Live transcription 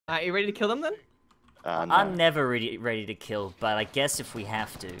Alright, you ready to kill them then? No. I'm never ready to kill, but I guess if we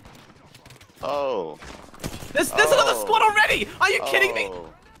have to. Oh. There's another squad already! Are you kidding me?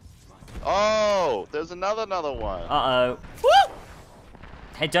 Oh, there's another one. Uh-oh. Woo!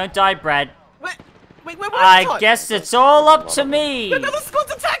 Hey, don't die, Brad. Wait, where I guess it's all up to me. Another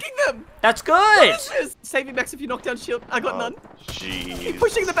squad's attacking them! That's good! What is this? Save me, Max, if you knock down shield. I got none. Jeez. Keep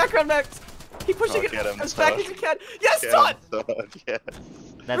pushing in the background, Max. Keep pushing it as back as you can. Yes, Todd! Yes.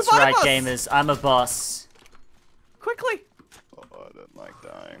 That's Revive right, us! gamers. I'm a boss. Quickly. Oh, I don't like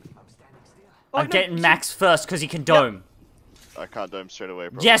dying. I'm getting Max first because he can dome. I can't dome straight away,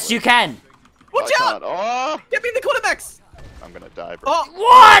 probably. Yes, you can! Watch out! Oh! Get me in the corner, Max! I'm gonna die, bro. Oh,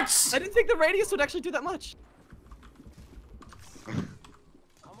 What?! I didn't think the radius would actually do that much.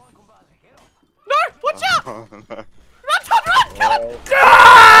 No! Watch out! Run, Todd, run! Kill him!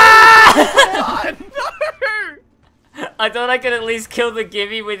 God, no! I thought I could at least kill the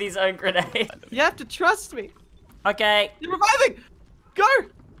Gibby with his own grenade. You have to trust me. Okay. You're reviving! Go!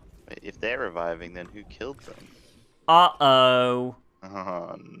 Wait, if they're reviving, then who killed them? Uh-oh.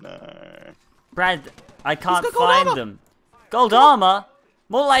 Oh, no. Brad, I can't got gold find armor. them. Gold armor?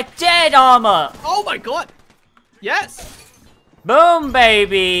 More like dead armor! Oh my god! Yes! Boom,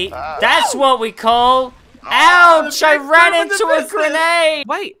 baby! Ah. That's what we call... Ouch! I ran into a grenade!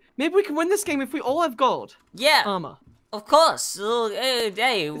 Wait, maybe we can win this game if we all have gold Yeah, armor. of course. Hey, It's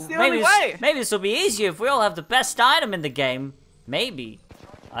the maybe only way. maybe this will be easier if we all have the best item in the game. Maybe.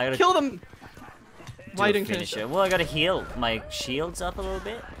 I gotta Kill them! do Why a you didn't finish finisher. it? Well, I gotta heal my shields up a little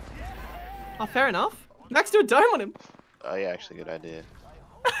bit. Oh, fair enough. Max, do a dome on him. Oh, yeah, actually, good idea.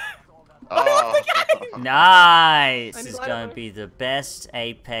 Oh, look at the game! Nice! I need This is light gonna armor. be the best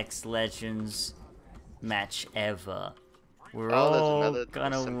Apex Legends match ever. We're Oh, there's all another-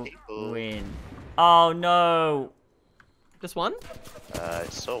 gonna some people. win. Oh no! Just one? I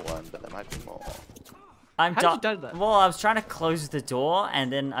saw one, but there might be more. I'm How did you do that? Well, I was trying to close the door,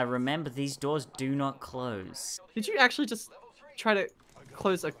 and then I remember these doors do not close. Did you actually just try to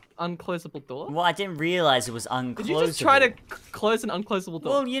close an unclosable door? Well, I didn't realize it was unclosable. Did you just try to close an unclosable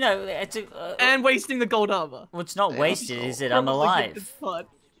door? Well, you know, it's And wasting the gold armor. well, it's not Yeah, wasted, cool. is it? I'm Probably give it alive. to Todd.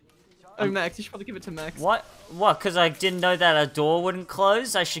 Oh, Max, you should probably give it to Max. What? What? Because I didn't know that a door wouldn't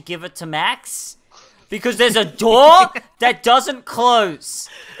close? I should give it to Max? Because there's a door that doesn't close.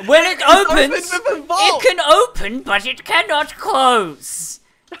 When it opens, open with a vault. it can open, but it cannot close.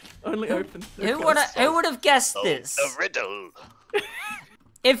 Only open. Who would have guessed this? A riddle.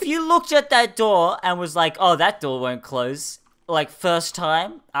 If you looked at that door and was like, "Oh, that door won't close," like first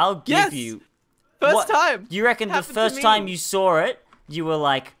time, I'll give Yes! you. First What- time. You reckon the Happened to first me. time you saw it, you were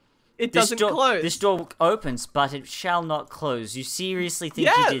like, It This doesn't door, close. This door opens, but it shall not close. You seriously think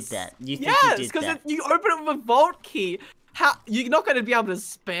yes. you did that? You think yes, you did because that? you open it with a vault key. How you're not going to be able to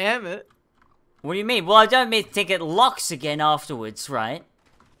spam it? What do you mean? Well, I don't think it locks again afterwards, right?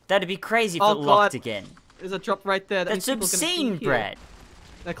 That'd be crazy if Oh, it locked God. again. There's a drop right there. That That's means people are gonna obscene, be here. Brad.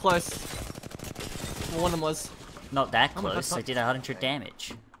 They're close. Well, one of them was. Not that Oh my close. God. I did 100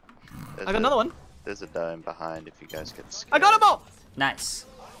 damage. I got another one. There's a dome behind if you guys get scared. I got them all. Nice.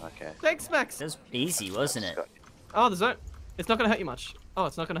 Okay. Thanks, Max. That was easy, wasn't it? Oh, there's no. It's not going to hurt you much. Oh,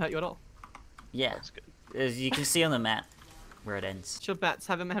 it's not going to hurt you at all. Yeah. That's good. As you can see on the map where it ends. Shield bats.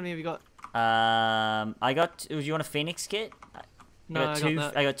 How many have you got? I got. Do you want a Phoenix kit? No, I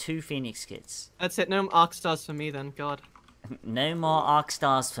got that. I got 2 Phoenix kits. That's it. No arc stars for me then. God. No more arc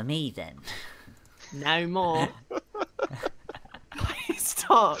stars for me then. No more. Please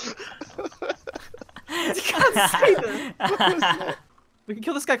stop. You can't say that. We can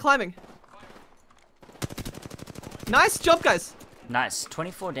kill this guy climbing. Nice job, guys. Nice.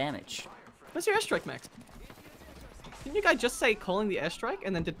 24 damage. Where's your airstrike, Max? Didn't you guys just say calling the airstrike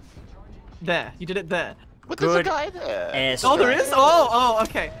and then did... There. You did it there. But there's a Good guy there. airstrike. Oh, there is? Oh,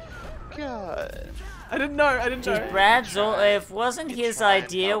 okay. God. I didn't know. I didn't know. Just Brad's, or if wasn't You his try and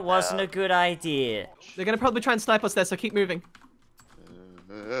idea, help wasn't a out. good idea. They're gonna probably try and snipe us there, so keep moving.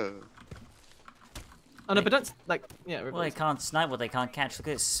 Oh no, but don't like yeah. Well, they can't snipe what they can't catch. Look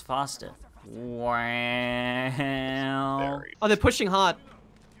at this, faster. Wow. Very. Oh, they're pushing hard.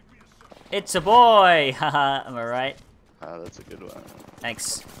 It's a boy. Haha. Am I right? Oh, that's a good one.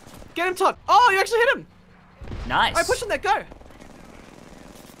 Thanks. Get him, Todd. Oh, you actually hit him. Nice. Alright, push him there. Go.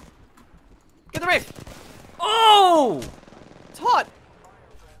 Get the reef. Oh! Todd.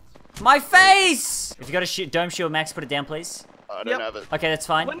 My face! If you got a dome shield, Max, put it down, please. I don't Yep. have it. Okay, that's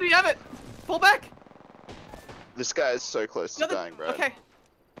fine. When do you have it? Pull back. This guy is so close to The other- dying, bro. Okay.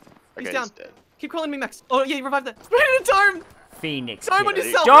 Okay, down. he's dead. Keep calling me Max. Oh yeah, you revived it. We're in a dome. Phoenix. Dome on kit.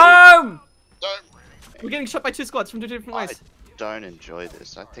 yourself. Dome! We're getting shot by 2 squads from 2 different ways. don't enjoy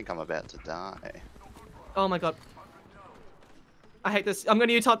this. I think I'm about to die. Oh my god. I hate this. I'm going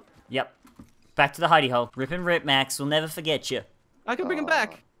to you, Todd. Yep. Back to the hidey hole. Rip and rip, Max. We'll never forget you. I can bring him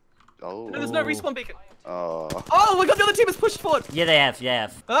back. Oh. No, there's no respawn beacon. Oh. Oh my god, the other team has pushed forward. Yeah, they have. Yeah,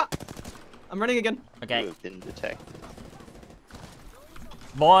 they have. Ah, I'm running again. Okay. You have been detected.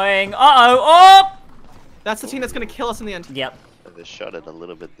 Boing. Uh-oh. Oh! That's the team that's going to kill us in the end. Yep. Overshot it a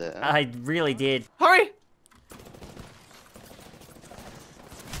little bit there. I really did. Hurry!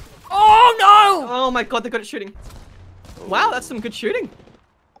 Oh, no! Oh my god, they're good at shooting. Wow, that's some good shooting.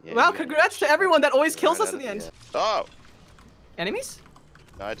 Yeah, Wow, you congrats to everyone that always kills ran us in out the of end. air. Oh! Enemies?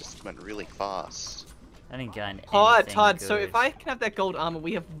 No, I just went really fast. I didn't go in Todd, anything Todd, so good. if I can have that gold armor,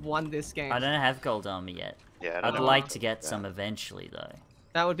 we have won this game. I don't have gold armor yet. Yeah, I don't I'd know like what to to get do. some eventually, though.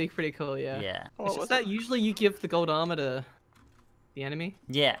 That would be pretty cool, yeah. Yeah. It's just that usually you give the gold armor to the enemy.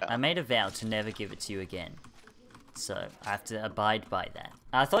 Yeah, I made a vow to never give it to you again. So, I have to abide by that.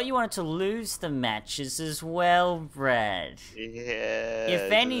 I thought you wanted to lose the matches as well, Brad. Yeah.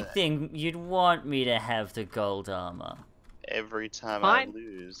 If anything, you'd want me to have the gold armor. Every time Fine. I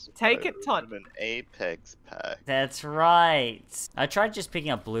lose, Take I it, Todd. open an Apex pack. That's right. I tried just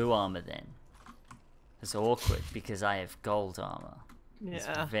picking up blue armor then. It's awkward because I have gold armor. It's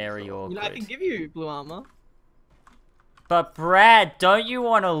Yeah. very You awkward. know, I can give you blue armor. But Brad, don't you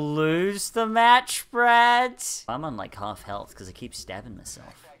want to lose the match, Brad? I'm on like half health because I keep stabbing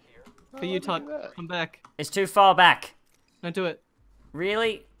myself. For you, Todd. Come back. It's too far back. No, do it.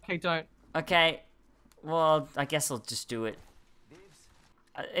 Really? Okay, don't. Okay. Well, I guess I'll just do it.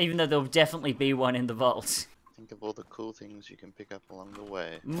 Even though there'll definitely be one in the vault. Think of all the cool things you can pick up along the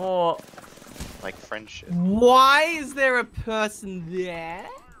way, More. like friendship. Why is there a person there?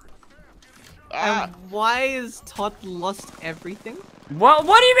 Ah! And why is Todd lost everything? What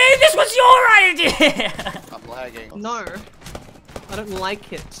do you mean? This was your idea! I'm lagging. No. I don't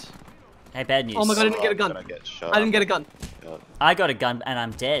like it. Hey, bad news. Oh my god, I didn't get a I'm gun. gonna get shot. I didn't get a gun. God, I got a gun and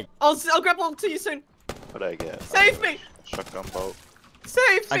I'm dead. I'll grab one to you soon. what'd I get? Save me! Shotgun bolt.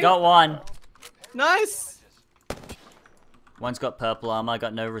 Save me! I got one. Nice! One's got purple armor. I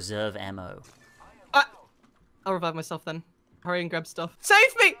got no reserve ammo. I'll revive myself then. Hurry and grab stuff.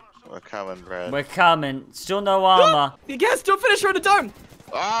 Save me! We're coming, Brad. We're coming. Still no armor. You guys, do a finisher in the dome!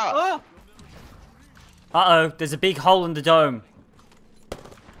 Ah! Oh! Uh-oh. There's a big hole in the dome.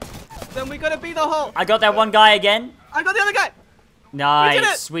 Then we gotta be the hole. I got that one guy again. I got the other guy!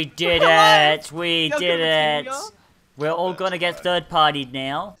 Nice. We did alive. it. We See how did good of a team it. we are? We're all gonna get third-partied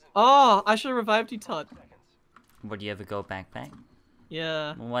now. Oh, I should have revived you, Todd. Would you ever go back?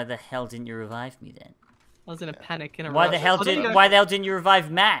 Yeah, Well, why the hell didn't you revive me then? I was in a panic in a Why rush. the hell Oh, there you did go. why the hell didn't you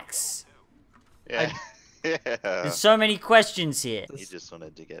revive Max? Yeah. Yeah. There's so many questions here. You just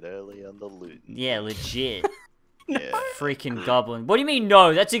wanted to get early on the loot. Yeah, legit. Yeah. Freaking goblin. What do you mean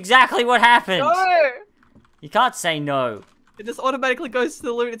no? That's exactly what happened. No! You can't say no. It just automatically goes to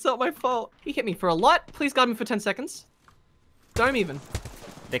the loot. It's not my fault. He hit me for a lot. Please guard me for 10 seconds. Dome even.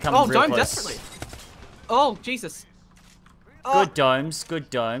 They're coming Oh, real dome close. desperately. Oh, Jesus. Oh, Good domes. Good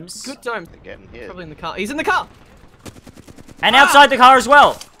domes. good dome. They're getting hit. Probably in the car. He's in the car. And outside the car as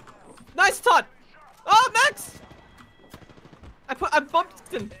well. Nice, Todd. Oh, Max. I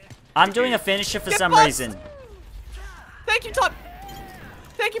bumped him. I'm doing a finisher for Get some boxed. reason. Thank you, Todd.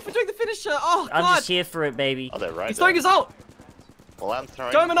 Thank you for doing the finisher. Oh, I'm God. just here for it, baby. Oh, they're right He's there. throwing his ult. Well, I'm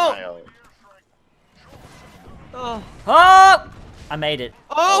throwing Dome and ult. my ult. Oh, Oh! I made it.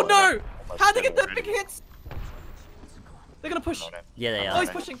 oh Oh, no. no. How'd they get the Already. big hits? They're gonna push. Oh, no. Yeah, they Oh, are. he's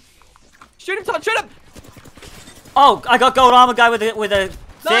pushing. Shoot him, Todd. Shoot him. Oh, I got gold armor guy with a thing.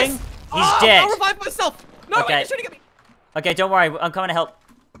 Nice. He's Oh, dead. I'll revive myself. No, Okay. wait, they're shooting at me. Okay, don't worry. I'm coming to help.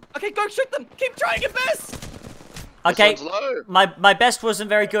 Okay, go shoot them. Keep trying your best. Okay, This one's low. my best wasn't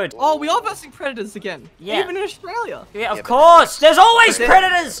very good. Oh, we are versing predators again. Yeah. Even in Australia. Yeah, of but course. There's always That's it.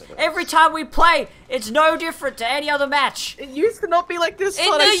 predators. Every time we play, it's no different to any other match. It used to not be like this. In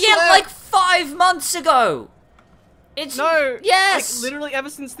Todd, I the year, swear. like 5 months ago. It's No. Yes. Like, literally ever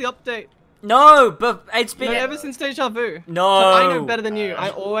since the update. No, but it's been No, ever since Deja Vu. No. Todd, I know better than you. I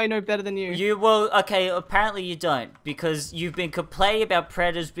always know better than you. You will okay. Apparently you don't because you've been complaining about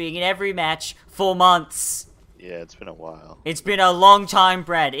predators being in every match for months. Yeah, it's been a while. It's been a long time,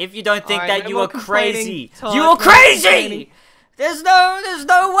 Brad. If you don't think Alright, that no you more are crazy, complaining, Todd, you no are more crazy. complaining. There's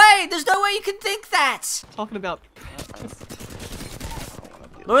no way you can think that. Talking about.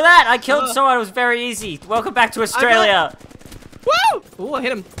 Look at that! I killed Ugh. someone. It was very easy. Welcome back to Australia. Woo! Oh, I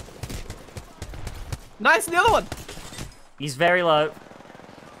hit him. Nice, and the other one. He's very low.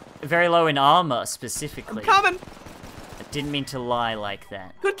 Very low in armor, I'm specifically. coming. I didn't mean to lie like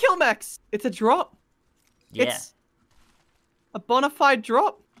that. Good kill, Max. It's a drop. Yeah. It's A bona fide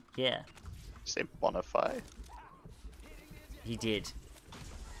drop. Yeah, Say bonafide. he did.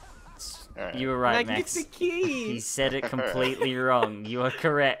 Alright. You were right, Max. Magnifique. He said it completely wrong. You are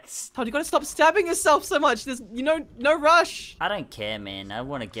correct. Todd, you gotta stop stabbing yourself so much. There's, no rush. I don't care, man. I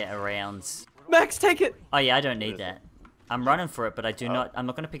want to get around. Max, take it. Oh yeah, I don't need that. I'm running for it, but I do not. I'm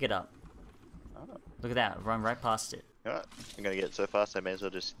not gonna pick it up. Look at that. Run right past it. You know what? I'm gonna get it so fast I may as well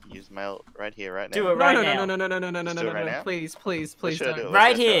just use my ult right here, right now. Do it right no, now. no. Let's do it right now. Please should I do? don't.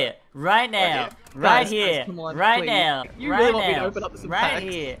 Right here, right now, right Guys, here, come on, right please. now, You right really want me to now, open up some right packs?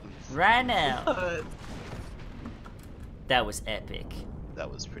 here, right now. Uh, That was epic.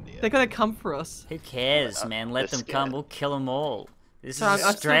 That was pretty They're gonna come for us. Who cares, man? Let they're them come. scared. We'll kill them all. This is So I'm still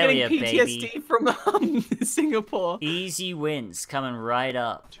Australia, getting PTSD baby. from Singapore. Easy wins coming right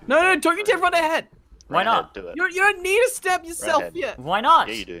up. No, don't you dare run ahead. Why not? Do it. You don't need to stab yourself ahead. yet. Why not?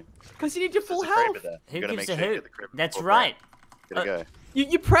 Yeah, you do. Because you need your full There's a Kraber health. there. Who You gotta gives make a sure you hoot? get the Kraber That's before right. Brad. Gotta go.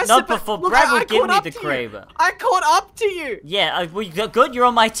 You press Not it, but before look, Brad will I give caught me up the to you. Kraber. I caught up to you. Yeah, well, good. You're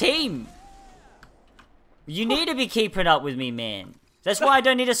on my team. You need to be keeping up with me, man. That's why I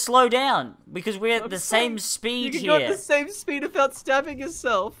don't need to slow down because we're at the same speed You can go at here. the same speed without stabbing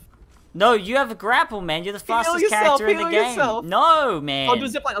yourself. No, you have a grapple, man. You're the fastest yourself, character in the heal game. yourself. No, man. I'll do a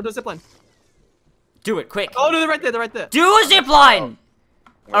zipline. I'll do a zipline. Do it quick. Oh no, they're right there. They're right there. Do a zip line.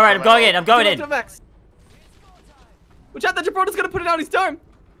 All right, I'm going in. I'm going Do it in. to Max. Watch out! That Gibraltar's gonna put it on his dome.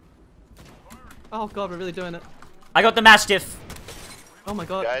 Oh god, we're really doing it. I got the Mastiff. Oh my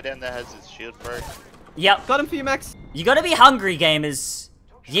god. Guy down there has his shield broke. Yep. Got him for you, Max. You gotta be hungry, gamers.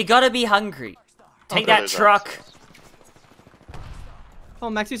 You gotta be hungry. Take that those truck. archers. Oh,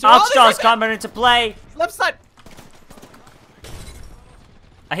 Max, he's Arc oh, Star's they're right coming into play. there. Left side.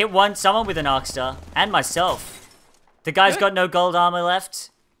 I hit someone with an Arc Star, and myself. The guy's Good. got no gold armor left.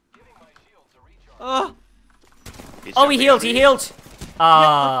 Oh, Oh, he jumping healed. on He you. healed.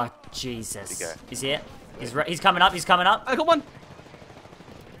 Ah, Jesus. Where'd he go? He's here. He's coming up. He's coming up. I got one.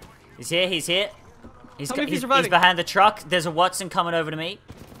 He's here. He's here. Tell me if he's He's reviving. behind the truck. There's a Watson coming over to me.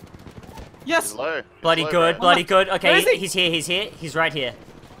 Yes. He's low. He's Bloody low, good. Brad. Bloody good. Where Okay, is he? he's here. He's here. He's right here.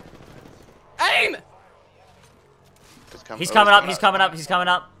 Aim. He's coming up. He's coming up. He's coming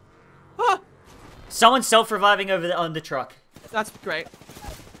up. Ah, Someone's self-reviving over there on the truck. that's great.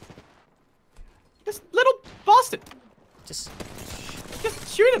 This little bastard. Just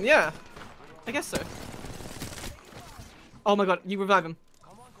Just shoot him. Yeah. I guess so. Oh my god, you revive him.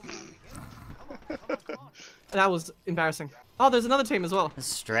 That was embarrassing. Oh, there's another team as well. that's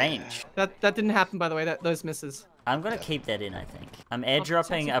strange. That didn't happen, by the way. Those misses. I'm gonna keep that in, I think. I'm airdropping a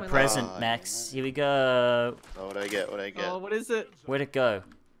something like present, that. Max. Here we go. Oh, what do I get? What do I get? Oh, what is it? Where'd it go?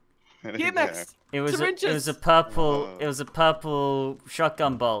 Here, Max. It was Syringes. a purple. Oh. It was a purple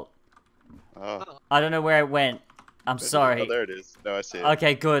shotgun bolt. Oh. I don't know where it went. I'm sorry. Oh, there it is. No, I see it.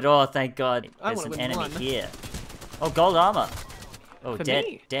 Okay, good. Oh, thank God. I There's wanna an win enemy one. here. Oh, gold armor. Oh, For dead,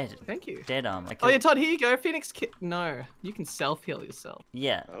 me? dead, Thank you. dead armor. Oh yeah, Todd, here you go. Phoenix kit. No, you can self-heal yourself.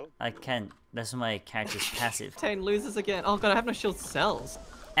 Yeah, Oh. I can. That's my character's passive. Tane loses again. Oh god, I have no shield cells.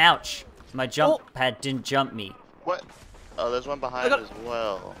 Ouch! My jump Oh. pad didn't jump me. What? Oh, there's one behind got- as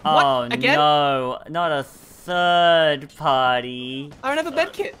well. What? Oh Again? no, not a third party. I don't have a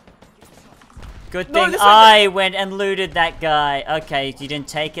med kit. Good No, thing this way, I went and looted that guy. Okay, you didn't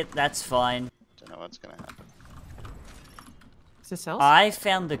take it, that's fine. Don't know what's gonna happen. Is there cells? I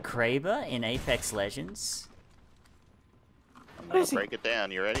found the Kraber in Apex Legends. I'm What gonna is he? break it down.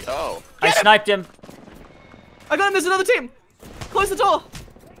 You ready? Oh. I sniped him. I got him. There's another team. Close the door.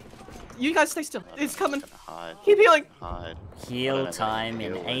 You guys stay still. It's coming. Gonna hide. Keep healing. Hide. I Heal don't have time anything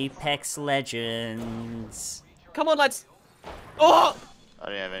in to heal with. Apex Legends. Come on, lads. Oh, I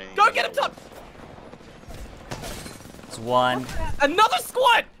don't have anything. go to get him, heal Todd. It's one. Another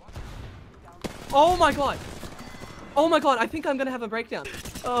squad. Oh my god. Oh my god. I think I'm gonna have a breakdown.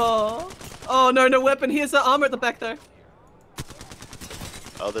 Oh. Oh no, no weapon. Here's the armor at the back though.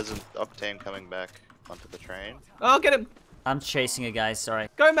 with. Oh, there's an Octane coming back onto the train. Oh, get him. I'm chasing a guy, sorry.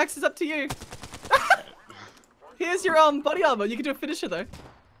 Go, Max. It's up to you. Here's your body armor. You can do a finisher though.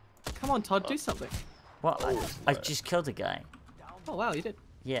 Come on, Todd. Do something. What? Oh, I just killed a guy. Oh wow, you did.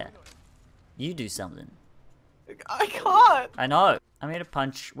 Yeah. You do something. I can't. I know. I made a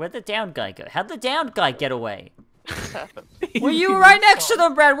punch. Where'd the down guy go? How'd the down guy get away? What's happened? Well, you were right next to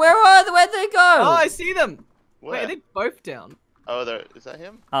them, Brad. Where'd they go? Oh, I see them. Where? Wait, are they both down? Oh, there. Is that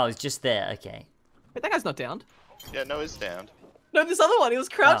him? Oh, it's just there. Okay. Wait, that guy's not downed. Yeah, no, he's down. No, this other one, he was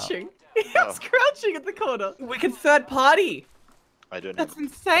crouching. He was Oh. crouching at the corner. We can third party. I don't That's have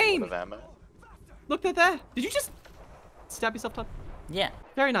insane. a lot of ammo. Look, they're there. Did you just stab yourself, Todd? Yeah.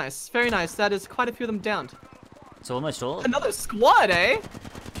 Very nice, very nice. That is quite a few of them downed. It's almost all. Another squad, eh?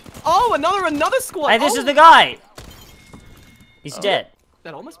 Oh, another squad. Hey, this Oh, is the guy. He's dead.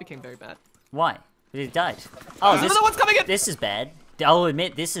 That almost became very bad. Why? He died. Oh, There's another one's coming in. This is bad. I'll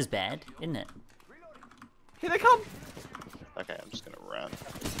admit this is bad, isn't it? Here they come. Okay, I'm just gonna run.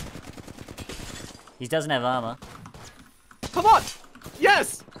 He doesn't have armor. Come on.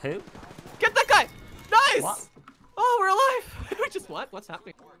 Yes. Who? Get that guy. Nice. What? Oh, we're alive. We just what? What's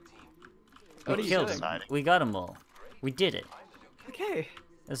happening? What are We you killed doing? him. We got them all. We did it. Okay.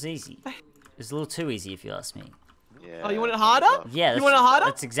 It was easy. It was a little too easy, if you ask me. Yeah. Oh, you want it harder? Yeah, You want it harder?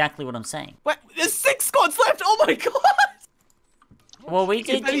 That's exactly what I'm saying. Wait, there's 6 squads left. Oh my god. Well, we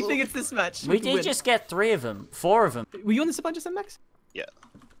did. If anything, it's this match. We can did win. just get 3 of them. 4 of them. Were you on the zipline just then, Max? Yeah.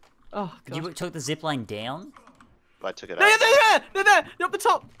 Oh god. You took the zipline down? I took it They're out. there. They're there. They're up the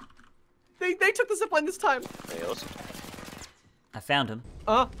top. They took the zipline this time. Okay, awesome. I found him.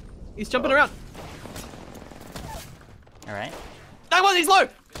 Oh, he's jumping around. Alright. That one, he's low.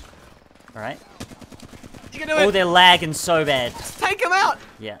 Alright. You can do Oh, it. they're lagging so bad. Take him out.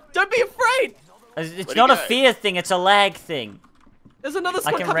 Yeah. Don't be afraid. It's Where'd he not a go? fear thing, it's a lag thing. There's another I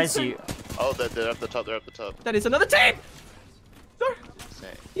squad can coming res soon. you. Oh, they're up the top. They're up the top. That is another team. No. Insane.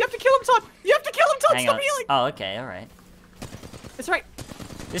 You have to kill him, Todd. You have to kill him, Todd. Hang Stop on. healing. Oh, okay, alright. It's right.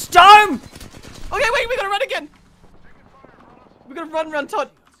 This dome! Okay, wait. We gotta run again. We gotta run,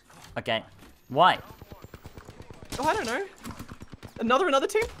 Todd. Okay. Why? Oh, I don't know. Another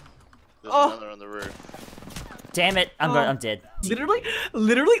team? There's Oh. another on the roof. Damn it, I'm dead.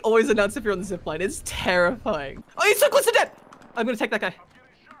 Literally always announce if you're on the zipline. It's terrifying. Oh, he's so close to dead. I'm gonna take that guy.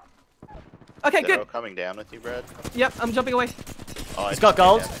 Okay, They're all good. coming down with you, Brad. Yep, I'm jumping away. Oh, He's got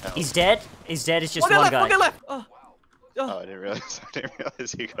gold. He's He's dead. He's dead. It's just One guy one left. guy. One guy left. Oh. Oh, I didn't realize. I didn't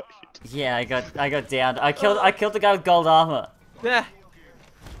realize you got hit. Yeah, I got downed. I killed the guy with gold armor. There.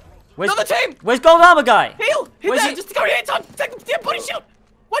 Where's, Another team. Where's gold armor guy? Heal. Hit Where's that. he? Just go here, Todd. Take the body shield.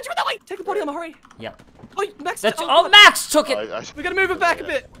 Why'd you run that way? Take the body armor. Hurry. Yep. Oh, Max. That's oh, oh, God. Max took it. We gotta move it back a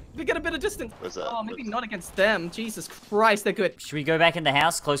bit. We get a bit of distance. What's that? Oh, maybe not against them. Jesus Christ, they're good. Should we go back in the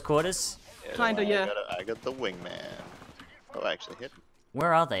house, close quarters? Kinda, yeah. I got the wingman. Oh, I actually hit him.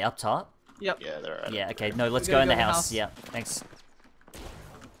 Where are they? Up top? Yep. Yeah, they're right. Yeah. up Okay. there. No, let's We go gotta in the go in the house. house. Yeah. Thanks.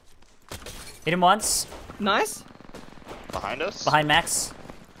 Hit him once. Nice. Behind us? Behind Max.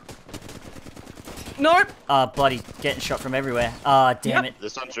 Nope. Bloody getting shot from everywhere. Ah, damn Yep. it.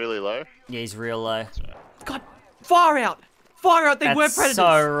 This one's really low. Yeah, he's real low. God. Far out. Far out. They were That's predators.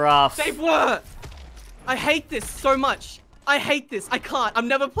 so rough. They were. I hate this so much. I hate this. I can't. I'm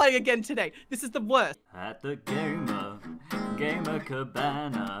never playing again today. This is the worst. At the Gamer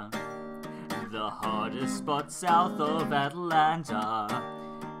Cabana, the hardest spot south of Atlanta.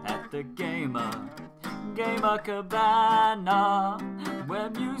 At the Gamer Cabana, where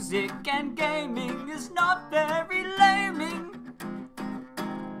music and gaming is not very laming.